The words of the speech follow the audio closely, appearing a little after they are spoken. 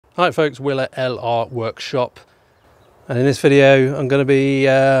Hi folks, Will at LR Workshop, and in this video I'm going to be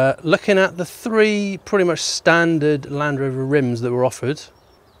looking at the three pretty much standard Land Rover rims that were offered,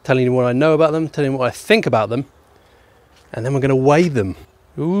 telling you what I know about them, telling you what I think about them, and then we're going to weigh them.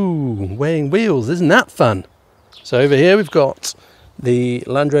 Ooh, weighing wheels, isn't that fun? So over here we've got the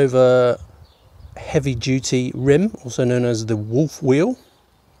Land Rover heavy duty rim, also known as the Wolf wheel.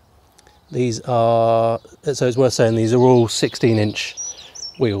 These are, so it's worth saying, these are all 16-inch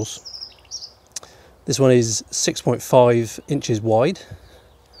wheels. This one is 6.5 inches wide.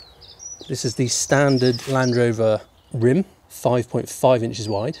 This is the standard Land Rover rim, 5.5 inches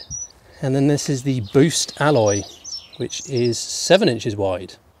wide. And then this is the Boost alloy, which is 7 inches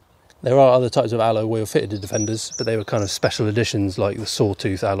wide. There are other types of alloy wheel fitted to Defenders, but they were kind of special editions like the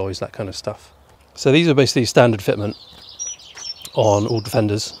Sawtooth alloys, that kind of stuff. So these are basically standard fitment on all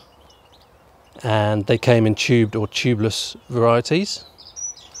Defenders, and they came in tubed or tubeless varieties.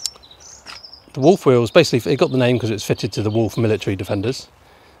 The Wolf wheels, basically it got the name because it's fitted to the Wolf military Defenders,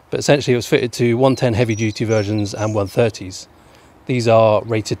 but essentially it was fitted to 110 heavy duty versions and 130s. These are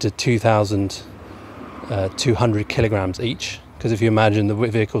rated to 2,200 kilograms each, because if you imagine the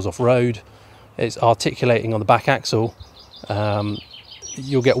vehicle's off-road, it's articulating on the back axle,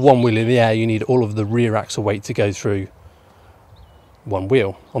 you'll get one wheel in the air, you need all of the rear axle weight to go through one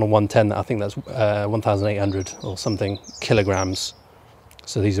wheel. On a 110, I think that's 1,800 or something kilograms.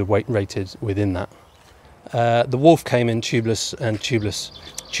 So these are weight rated within that. The Wolf came in tubed and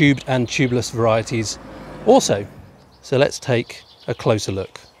tubeless varieties also. So let's take a closer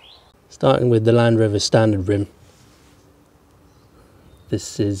look. Starting with the Land Rover standard rim.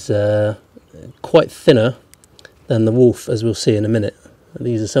 This is quite thinner than the Wolf, as we'll see in a minute.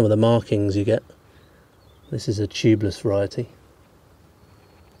 These are some of the markings you get. This is a tubeless variety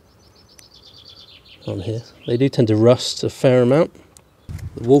on here. They do tend to rust a fair amount.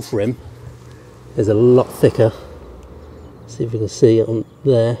 The Wolf rim is a lot thicker. See if you can see it on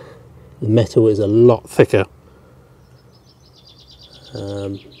there. The metal is a lot thicker.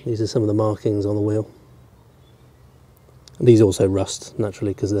 These are some of the markings on the wheel. These also rust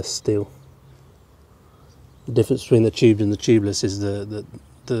naturally because they're steel. The difference between the tubed and the tubeless is the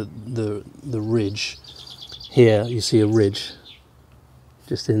ridge. Here you see a ridge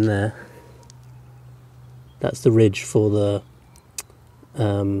just in there. That's the ridge for the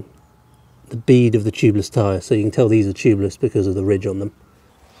bead of the tubeless tyre, so you can tell these are tubeless because of the ridge on them.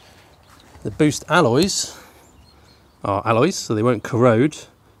 The Boost alloys are alloys, so they won't corrode,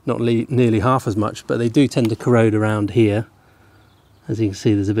 not nearly half as much, but they do tend to corrode around here. As you can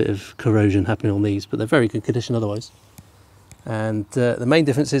see, there's a bit of corrosion happening on these, but they're very good condition otherwise. And the main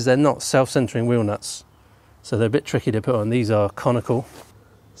difference is they're not self-centering wheel nuts, so they're a bit tricky to put on. These are conical,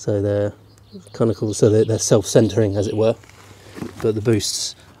 so they're self-centering, as it were. But the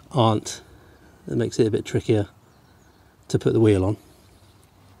Boosts aren't. It makes it a bit trickier to put the wheel on,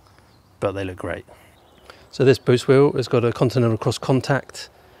 but they look great. So this Boost wheel has got a Continental Cross Contact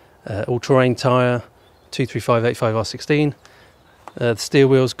all-terrain tyre, 235/85 R16. The steel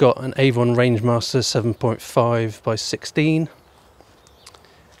wheel's got an Avon Rangemaster 7.5 by 16,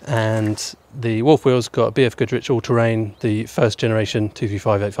 and the Wolf wheel's got a BF Goodrich all-terrain, the first generation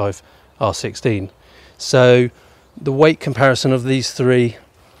 235/85 R16. So the weight comparison of these three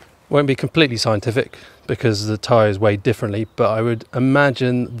won't be completely scientific because the tyres weigh differently, but I would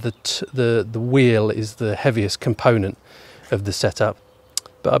imagine that the wheel is the heaviest component of the setup.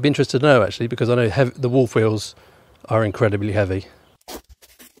 But I'd be interested to know actually, because I know the Wolf wheels are incredibly heavy.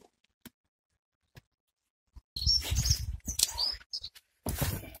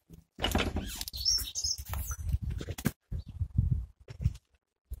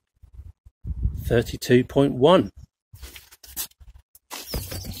 .1.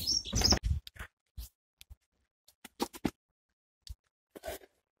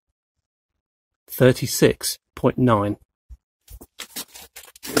 36.9.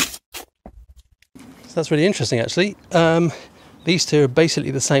 So that's really interesting actually. These two are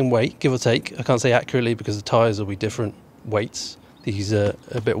basically the same weight, give or take. I can't say accurately because the tyres will be different weights. These are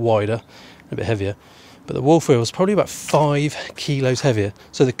a bit wider, a bit heavier. But the Wolf wheel is probably about 5 kilos heavier.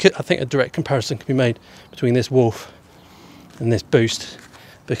 So I think a direct comparison can be made between this Wolf and this Boost,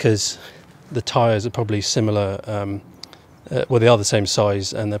 because the tyres are probably similar. Well, they are the same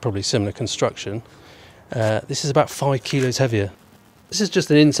size and they're probably similar construction. This is about 5 kilos heavier. This is just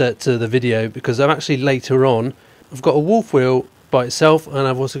an insert to the video because I'm actually later on, I've got a Wolf wheel by itself and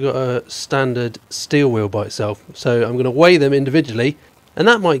I've also got a standard steel wheel by itself. So I'm going to weigh them individually, and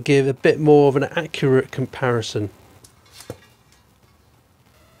that might give a bit more of an accurate comparison.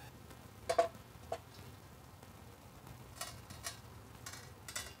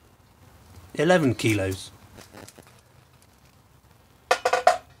 11 kilos.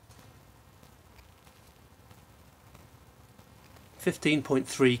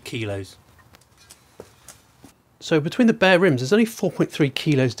 $15.3 kilos. So between the bare rims, there's only 4.3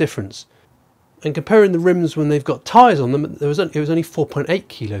 kilos difference. And comparing the rims when they've got tyres on them, it was only 4.8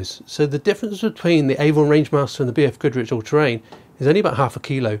 kilos. So the difference between the Avon Rangemaster and the BF Goodrich All Terrain is only about half a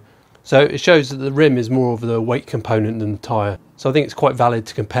kilo. So it shows that the rim is more of the weight component than the tyre. So I think it's quite valid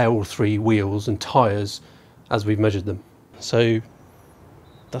to compare all three wheels and tyres as we've measured them. So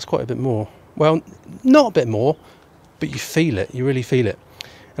that's quite a bit more. Well, not a bit more, but you feel it, you really feel it.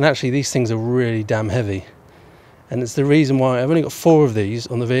 And actually these things are really damn heavy. And it's the reason why I've only got 4 of these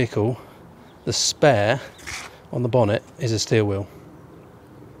on the vehicle. The spare on the bonnet is a steel wheel,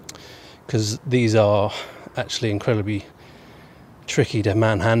 because these are actually incredibly tricky to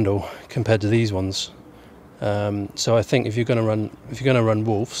manhandle compared to these ones. So I think if you're going to run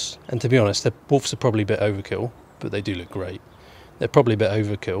Wolfs, and to be honest, the Wolfs are probably a bit overkill, but they do look great. They're probably a bit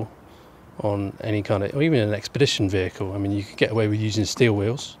overkill on any kind of, or even an expedition vehicle. I mean, you could get away with using steel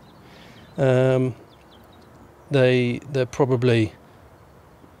wheels. They're probably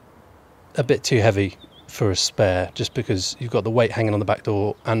a bit too heavy for a spare, just because you've got the weight hanging on the back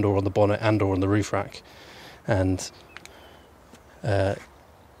door and or on the bonnet and or on the roof rack, and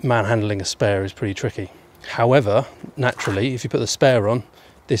manhandling a spare is pretty tricky. However, naturally, if you put the spare on,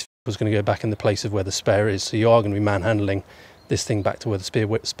 this was going to go back in the place of where the spare is, so you are going to be manhandling this thing back to where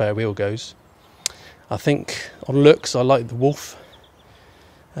the spare wheel goes. I think on looks I like the Wolf,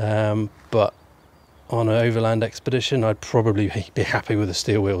 but on an overland expedition I'd probably be happy with the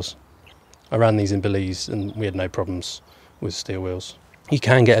steel wheels. I ran these in Belize and we had no problems with steel wheels. You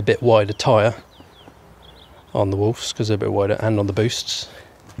can get a bit wider tyre on the Wolves because they're a bit wider, and on the Boosts.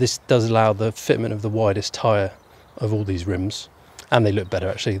 This does allow the fitment of the widest tyre of all these rims, and they look better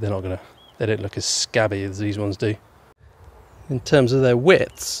actually. They don't look as scabby as these ones do. In terms of their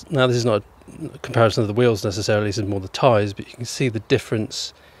widths, now this is not a comparison of the wheels necessarily, this is more the tyres, but you can see the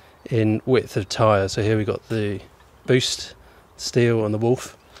difference in width of tyre. So here we've got the Boost steel and the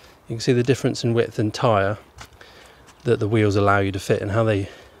Wolf. You can see the difference in width and tyre that the wheels allow you to fit, and how they,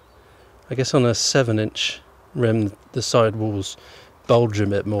 I guess on a 7-inch rim, the side walls bulge a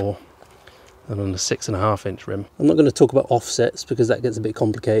bit more than on a 6.5-inch rim. I'm not going to talk about offsets because that gets a bit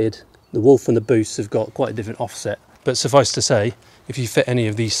complicated. The Wolf and the Boost have got quite a different offset, but suffice to say, if you fit any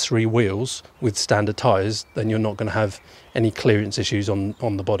of these 3 wheels with standard tyres, then you're not going to have any clearance issues on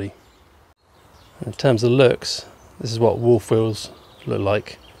the body. In terms of looks, this is what Wolf wheels look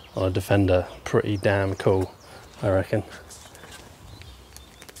like on a Defender. Pretty damn cool, I reckon.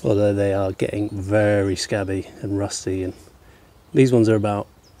 Although they are getting very scabby and rusty, and these ones are about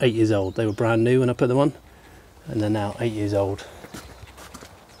 8 years old. They were brand new when I put them on, and they're now 8 years old.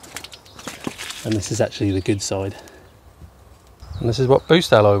 And this is actually the good side. And this is what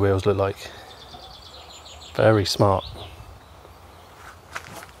Boost alloy wheels look like. Very smart.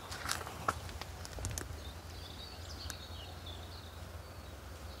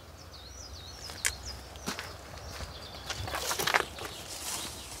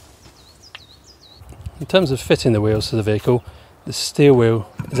 In terms of fitting the wheels to the vehicle, the steel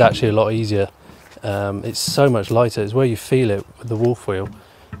wheel is actually a lot easier. It's so much lighter. It's where you feel it with the Wolf wheel.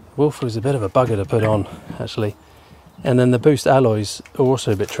 The Wolf wheel is a bit of a bugger to put on, actually. And then the Boost alloys are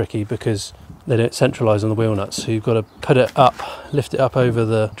also a bit tricky because they don't centralise on the wheel nuts. So you've got to put it up, lift it up over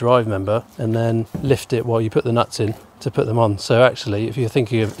the drive member, and then lift it while you put the nuts in to put them on. So actually, if you're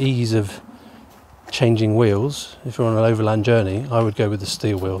thinking of ease of changing wheels, if you're on an overland journey, I would go with the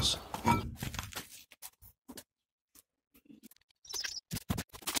steel wheels.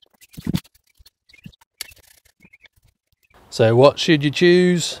 So what should you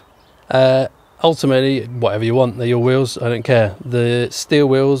choose? Ultimately, whatever you want, they're your wheels, I don't care. The steel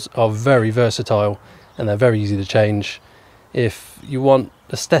wheels are very versatile and they're very easy to change. If you want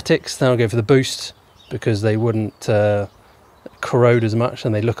aesthetics, then I'll go for the Boost because they wouldn't corrode as much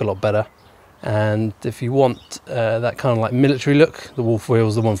and they look a lot better. And if you want that kind of like military look, the Wolf wheel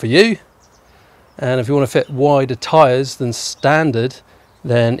is the one for you. And if you want to fit wider tyres than standard,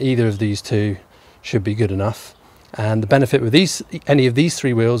 then either of these two should be good enough. And the benefit with any of these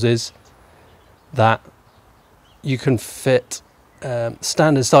 3 wheels is that you can fit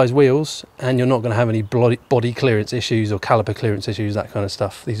standard size wheels and you're not going to have any body clearance issues or caliper clearance issues, that kind of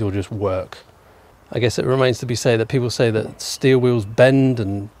stuff. These will just work. I guess it remains to be said that people say that steel wheels bend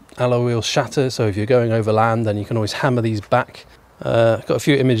and alloy wheels shatter, so if you're going over land then you can always hammer these back. I've got a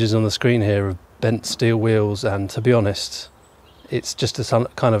few images on the screen here of bent steel wheels, and to be honest, it's just a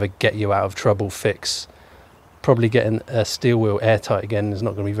kind of a get you out of trouble fix. Probably getting a steel wheel airtight again is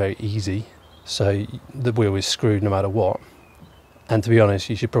not going to be very easy. so the wheel is screwed no matter what. And to be honest,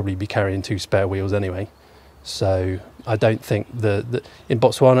 you should probably be carrying 2 spare wheels anyway. So I don't think in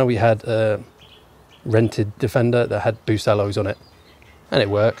Botswana we had a rented Defender that had boost alloys on it, and it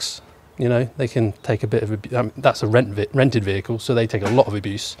works. You know, they can take a bit of that's a rented vehicle, so they take a lot of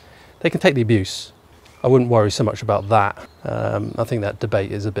abuse. They can take the abuse. I wouldn't worry so much about that. I think that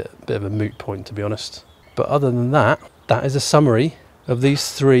debate is a bit of a moot point, to be honest. But other than that, that is a summary of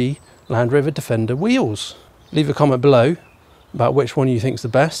these 3 Land Rover Defender wheels. Leave a comment below about which one you think is the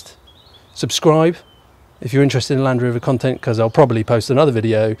best. Subscribe if you're interested in Land Rover content, because I'll probably post another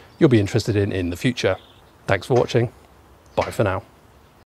video you'll be interested in the future. Thanks for watching. Bye for now.